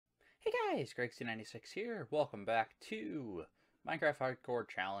Guys, Greg96 here. Welcome back to Minecraft Hardcore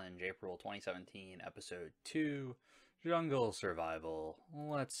Challenge, April 2017, Episode 2, Jungle Survival.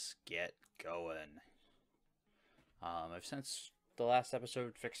 Let's get going. I've since the last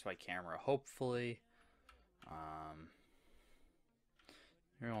episode fixed my camera, hopefully.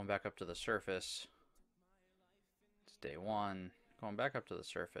 We're going back up to the surface. It's day one. Going back up to the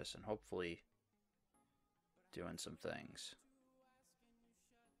surface and hopefully doing some things.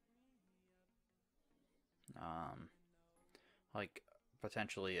 Like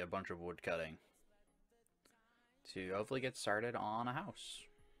potentially a bunch of wood cutting to hopefully get started on a house.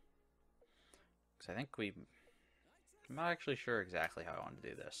 Because I think I'm not actually sure exactly how I want to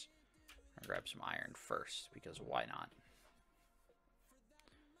do this. I'm gonna grab some iron first because why not?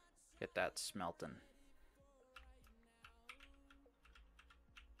 Get that smelting.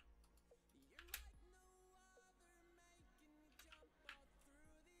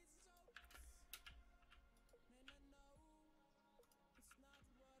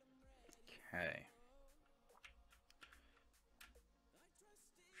 Okay.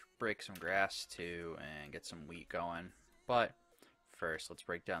 Break some grass too and get some wheat going. But first, let's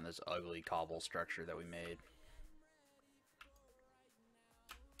break down this ugly cobble structure that we made.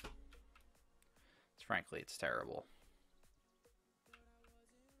 Frankly, it's terrible.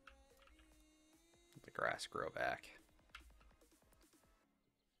 Let the grass grow back.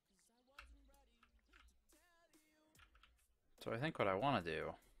 So I think what I want to do,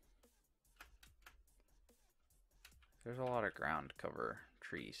 there's a lot of ground cover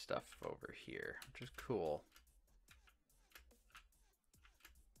tree stuff over here, which is cool.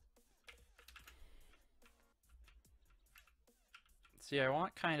 See, I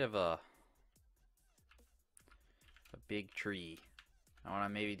want kind of a big tree. I want to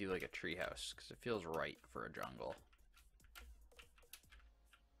maybe do like a tree house because it feels right for a jungle.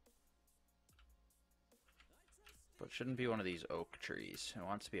 But it shouldn't be one of these oak trees. It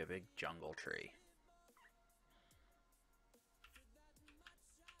wants to be a big jungle tree.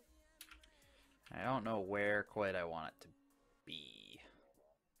 I don't know where quite I want it to be.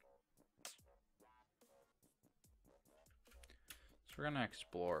 So we're going to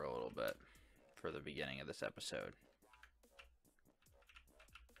explore a little bit for the beginning of this episode.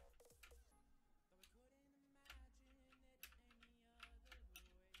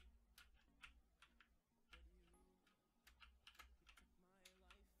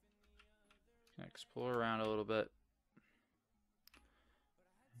 Explore around a little bit.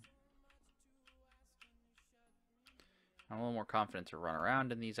 I'm a little more confident to run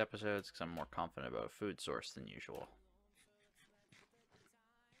around in these episodes because I'm more confident about a food source than usual.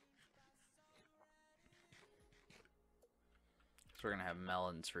 So we're going to have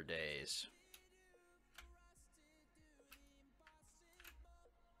melons for days.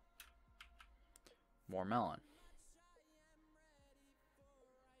 More melon.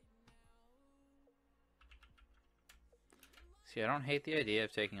 See, I don't hate the idea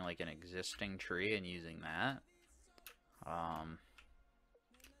of taking like an existing tree and using that.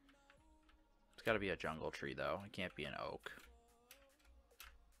 It's got to be a jungle tree though. It can't be an oak.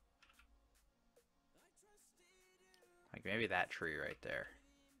 Like maybe that tree right there.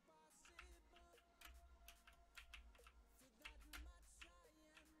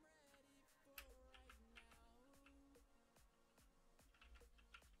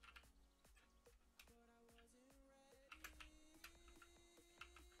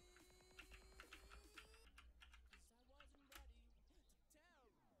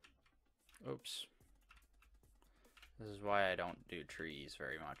 Oops. This is why I don't do trees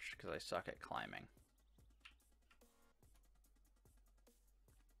very much, because I suck at climbing.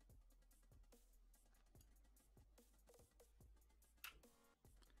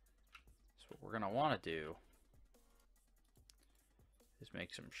 So what we're going to want to do is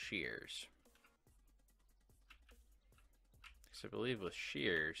make some shears. Because I believe with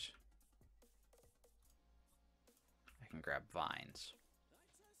shears, I can grab vines.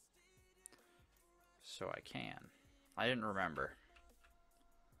 So I can. I didn't remember.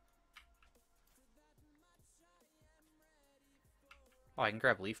 Oh, I can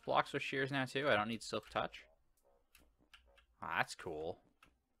grab leaf blocks with shears now too? I don't need silk touch? Oh, that's cool.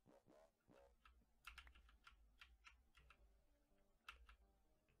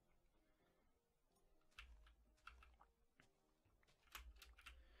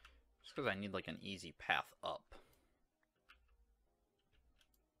 Just because I need like an easy path up.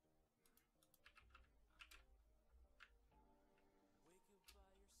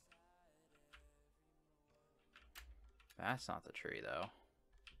 That's not the tree, though.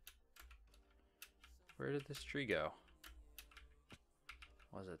 Where did this tree go?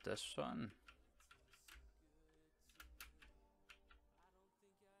 Was it this one?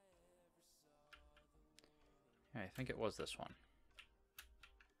 Yeah, I think it was this one.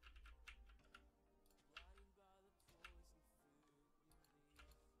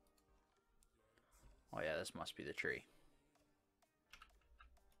 Oh yeah, this must be the tree.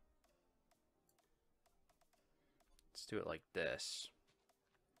 Let's do it like this.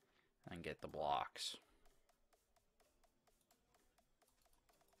 And get the blocks.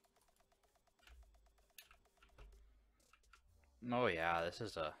 Oh yeah, this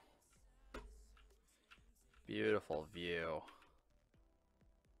is a beautiful view.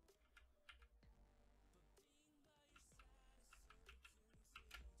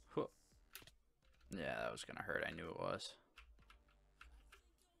 Yeah, that was gonna hurt. I knew it was.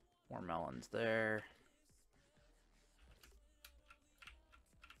 More melons there.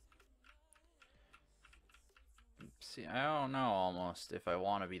 See, I don't know almost if I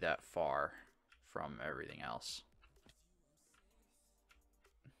want to be that far from everything else.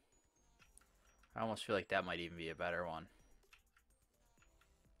 I almost feel like that might even be a better one.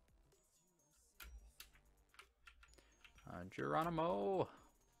 Geronimo!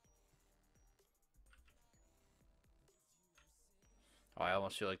 Oh, I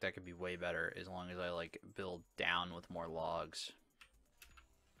almost feel like that could be way better as long as I like build down with more logs.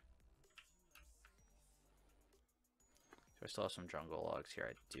 Do I still have some jungle logs here?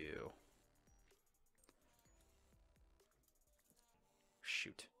 I do.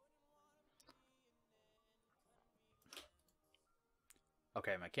 Shoot.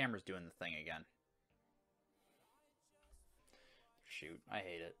 Okay, my camera's doing the thing again. Shoot, I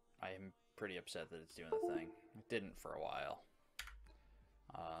hate it. I am pretty upset that it's doing the thing. It didn't for a while.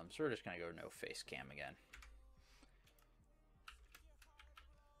 So we're just gonna go no face cam again.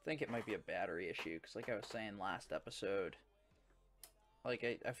 I think it might be a battery issue, because like I was saying last episode, like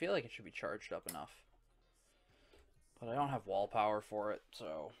I feel like it should be charged up enough. But I don't have wall power for it,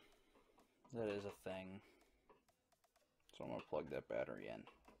 so that is a thing. So I'm gonna plug that battery in.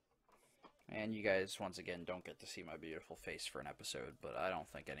 And you guys, once again, don't get to see my beautiful face for an episode, but I don't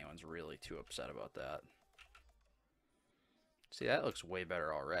think anyone's really too upset about that. See, that looks way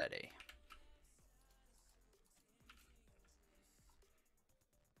better already.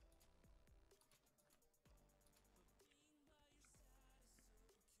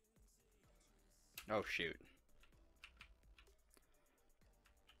 Oh, shoot.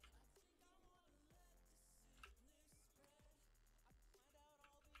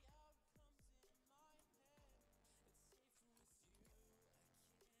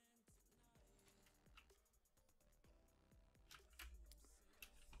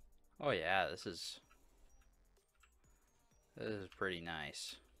 Oh yeah, this is pretty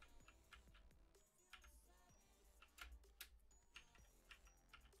nice.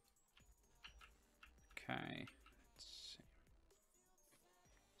 Okay,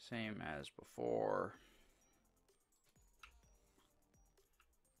 same as before,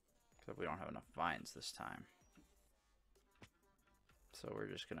 except we don't have enough vines this time. So we're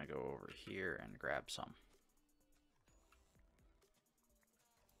just gonna go over here and grab some.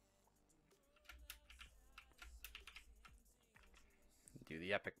 Do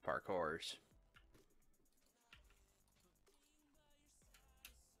the epic parkours.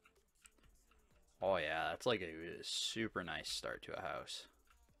 Oh yeah, that's like a super nice start to a house.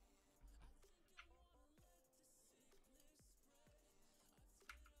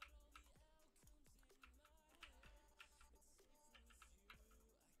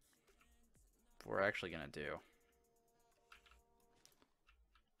 What we're actually gonna do.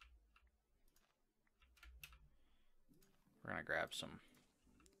 We're gonna grab some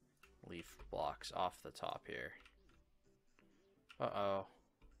leaf blocks off the top here. Uh-oh.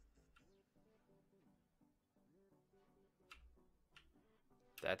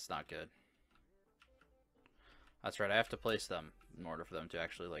 That's not good. That's right, I have to place them in order for them to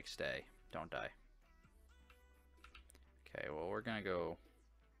actually, like, stay. Don't die. Okay, well, we're gonna go...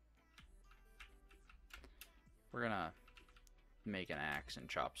 We're gonna make an axe and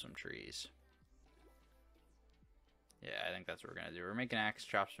chop some trees. Yeah, I think that's what we're gonna do. We're making an axe,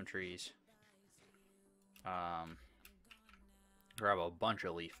 chop some trees. Grab a bunch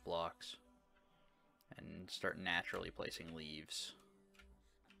of leaf blocks. And start naturally placing leaves.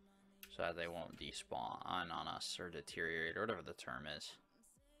 So that they won't despawn on us or deteriorate or whatever the term is.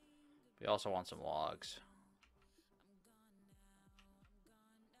 We also want some logs.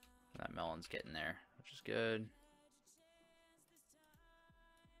 That melon's getting there, which is good.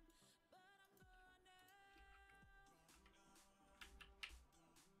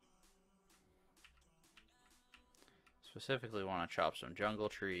 Specifically want to chop some jungle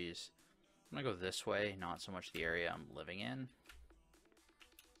trees. I'm going to go this way, not so much the area I'm living in.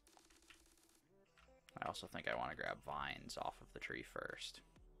 I also think I want to grab vines off of the tree first.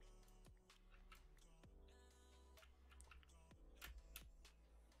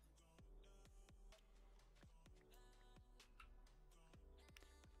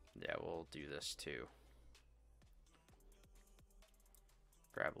 Yeah, we'll do this too.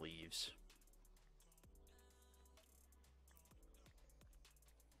 Grab leaves.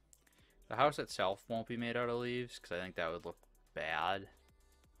 The house itself won't be made out of leaves because I think that would look bad.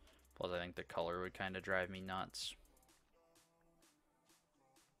 Plus I think the color would kind of drive me nuts.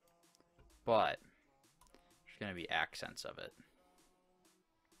 But there's going to be accents of it.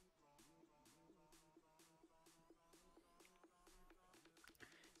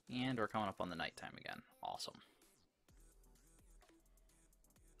 And we're coming up on the nighttime again. Awesome.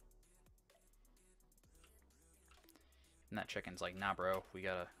 And that chicken's like, nah, bro, we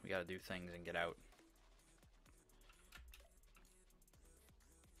gotta do things and get out.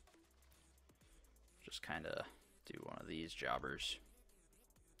 Just kind of do one of these jobbers.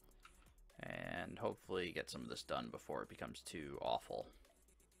 And hopefully get some of this done before it becomes too awful.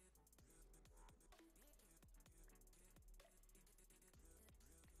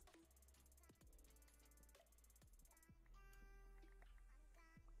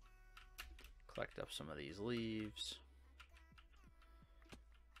 Collect up some of these leaves.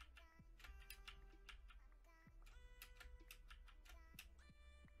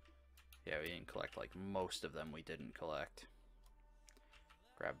 Yeah, we didn't collect like most of them we didn't collect.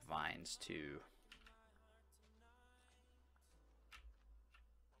 Grab vines too.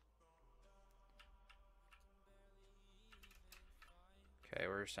 Okay,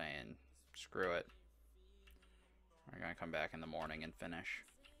 we're saying screw it. We're gonna come back in the morning and finish.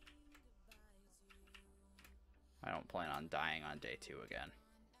 I don't plan on dying on day 2 again.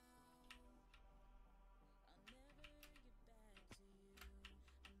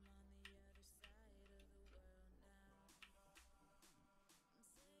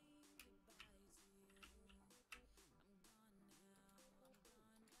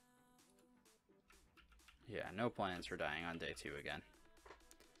 Yeah, no plans for dying on day 2 again.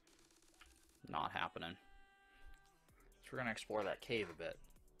 Not happening. So we're gonna explore that cave a bit.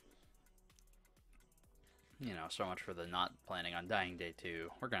 You know, so much for the not planning on dying day 2.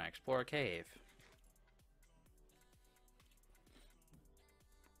 We're gonna explore a cave.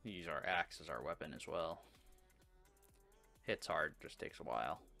 Use our axe as our weapon as well. Hits hard, just takes a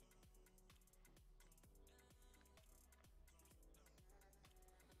while.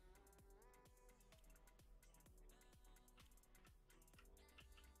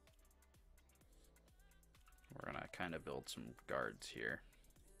 We're gonna kind of build some guards here.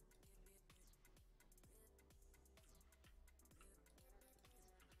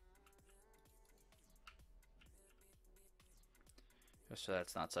 Just so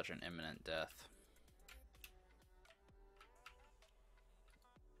that's not such an imminent death.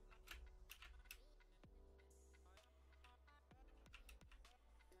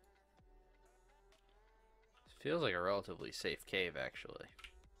 Feels like a relatively safe cave, actually.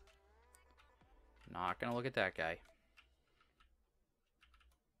 Not gonna look at that guy.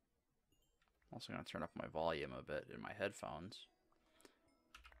 Also gonna turn up my volume a bit in my headphones.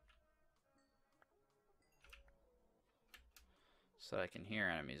 So that I can hear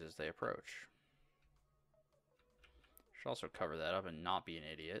enemies as they approach. Should also cover that up and not be an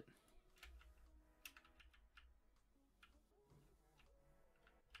idiot.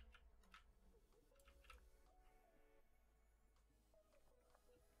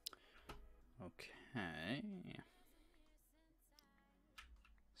 Okay.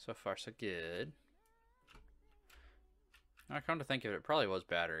 So far, so good. Now, come to think of it, it probably was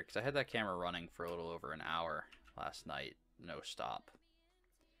battery, because I had that camera running for a little over an hour last night, no stop.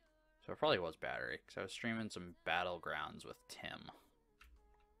 So it probably was battery, because I was streaming some Battlegrounds with Tim.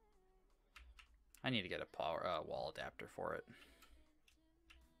 I need to get a power wall adapter for it.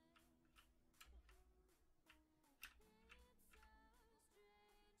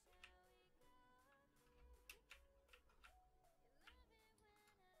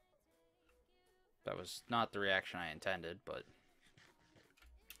 That was not the reaction I intended, but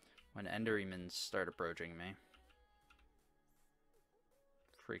when Endermans start approaching me,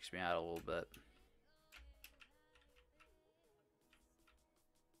 freaks me out a little bit.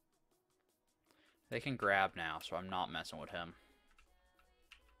 They can grab now, so I'm not messing with him.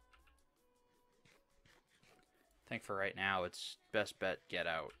 I think for right now, it's best bet get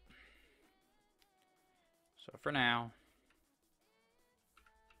out. So for now,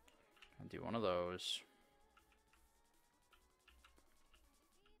 I'll do one of those.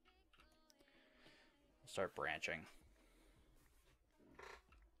 Start branching.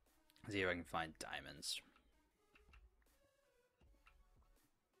 See if I can find diamonds.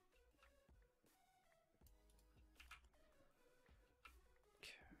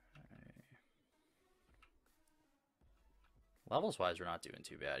 Levels wise, we're not doing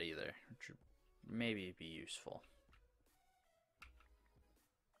too bad either, which would maybe be useful.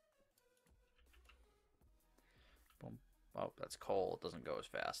 Boom. Oh, that's coal. It doesn't go as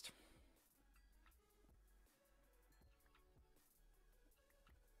fast.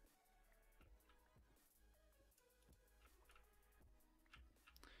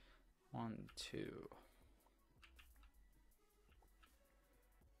 One, two.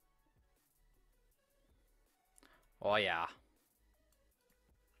 Oh yeah.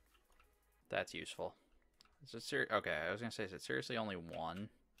 That's useful. Is it serious? Okay, I was gonna say, is it seriously only one?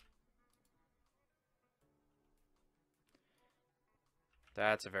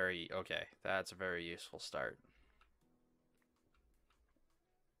 That's a very, okay, that's a very useful start.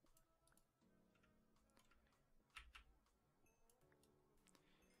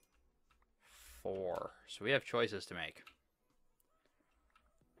 Four. So we have choices to make.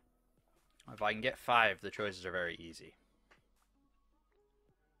 If I can get 5, the choices are very easy.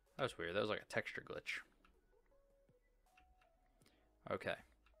 That was weird. That was like a texture glitch. Okay.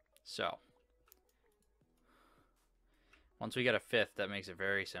 So. Once we get a 5th, that makes it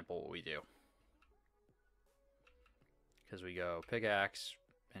very simple what we do. Because we go pickaxe,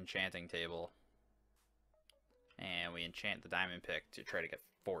 enchanting table, and we enchant the diamond pick to try to get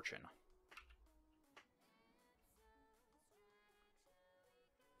fortune.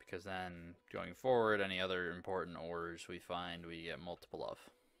 Because then, going forward, any other important ores we find, we get multiple of.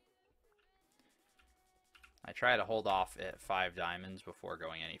 I try to hold off at 5 diamonds before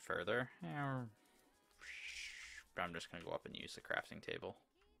going any further. I'm just going to go up and use the crafting table.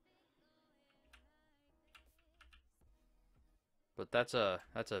 But that's a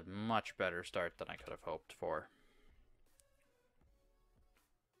much better start than I could have hoped for.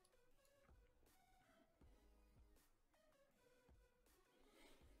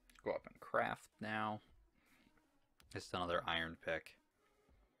 Go up and craft now. It's another iron pick.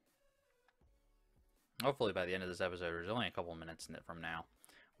 Hopefully by the end of this episode, there's only a couple minutes in it from now,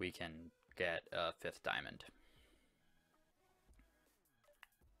 we can get a 5th diamond.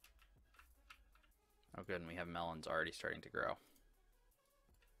 Oh good, and we have melons already starting to grow.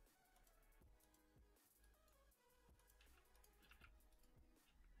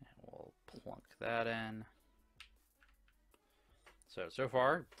 And we'll plunk that in. So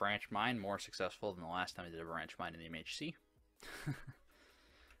far, branch mine more successful than the last time I did a branch mine in the MHC.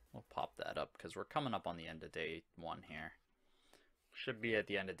 We'll pop that up because we're coming up on the end of day 1 here. Should be at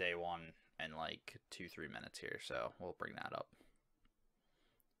the end of day 1 in like 2-3 minutes here, so we'll bring that up.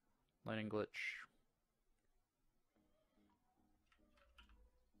 Lighting glitch.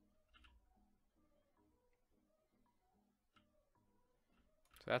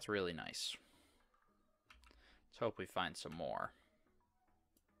 So that's really nice. Let's hope we find some more.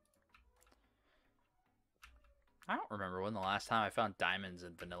 I don't remember when the last time I found diamonds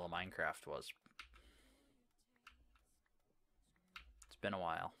in vanilla Minecraft was. It's been a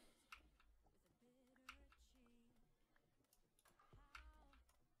while.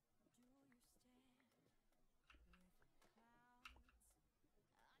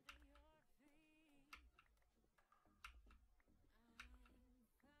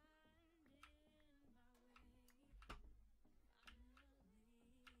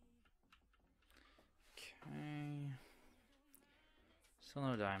 Okay. Still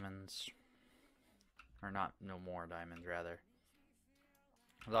no diamonds. Or not, no more diamonds, rather.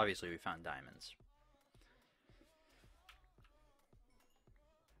 Well, obviously we found diamonds.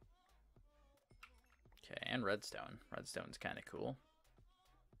 Okay, and redstone. Redstone's kind of cool.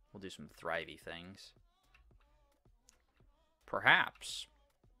 We'll do some thrivey things. Perhaps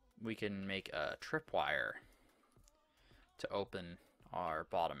we can make a tripwire to open our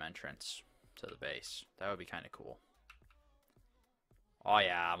bottom entrance to the base. That would be kind of cool. Oh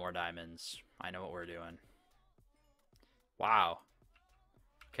yeah, more diamonds. I know what we're doing. Wow.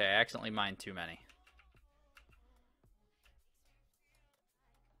 Okay, I accidentally mined too many.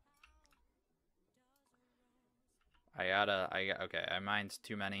 Okay, I mined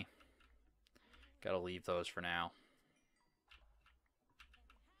too many. Gotta leave those for now.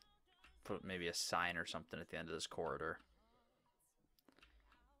 Put maybe a sign or something at the end of this corridor.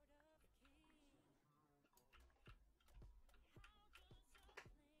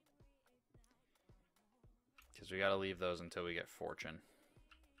 Because we gotta leave those until we get fortune.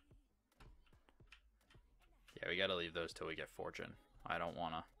 Yeah, we gotta leave those till we get fortune. I don't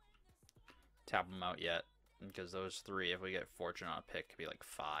wanna tap them out yet, because those 3, if we get fortune on a pick, could be like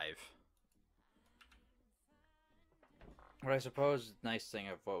 5. But I suppose the nice thing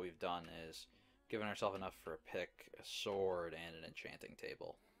of what we've done is given ourselves enough for a pick, a sword, and an enchanting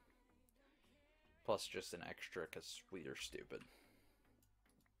table. Plus just an extra because we are stupid.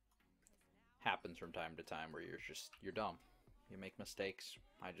 Happens from time to time where you're dumb. You make mistakes.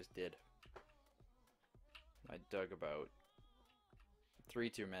 I just did. I dug about 3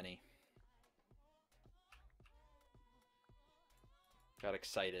 too many. Got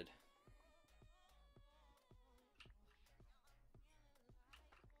excited.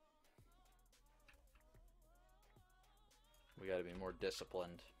 We gotta be more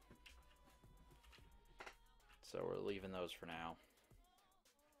disciplined. So we're leaving those for now.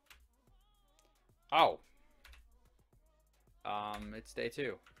 Oh! It's day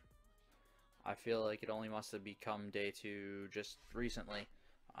 2. I feel like it only must have become day 2 just recently.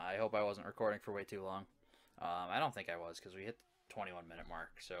 I hope I wasn't recording for way too long. I don't think I was, because we hit the 21-minute mark,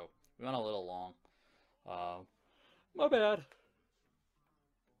 so we went a little long. My bad.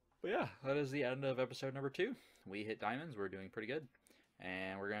 But yeah, that is the end of episode number 2. We hit diamonds, we're doing pretty good.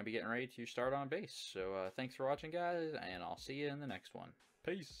 And we're going to be getting ready to start on base. So thanks for watching, guys, and I'll see you in the next one.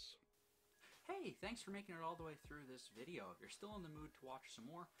 Peace! Hey, thanks for making it all the way through this video. If you're still in the mood to watch some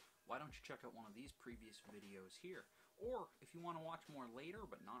more, why don't you check out one of these previous videos here? Or, if you want to watch more later,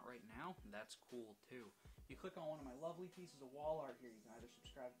 but not right now, that's cool too. You click on one of my lovely pieces of wall art here, you can either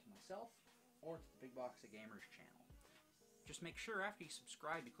subscribe to myself, or to the Big Box of Gamers channel. Just make sure after you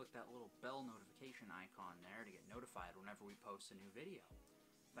subscribe, you click that little bell notification icon there to get notified whenever we post a new video.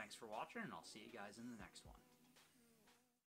 Thanks for watching, and I'll see you guys in the next one.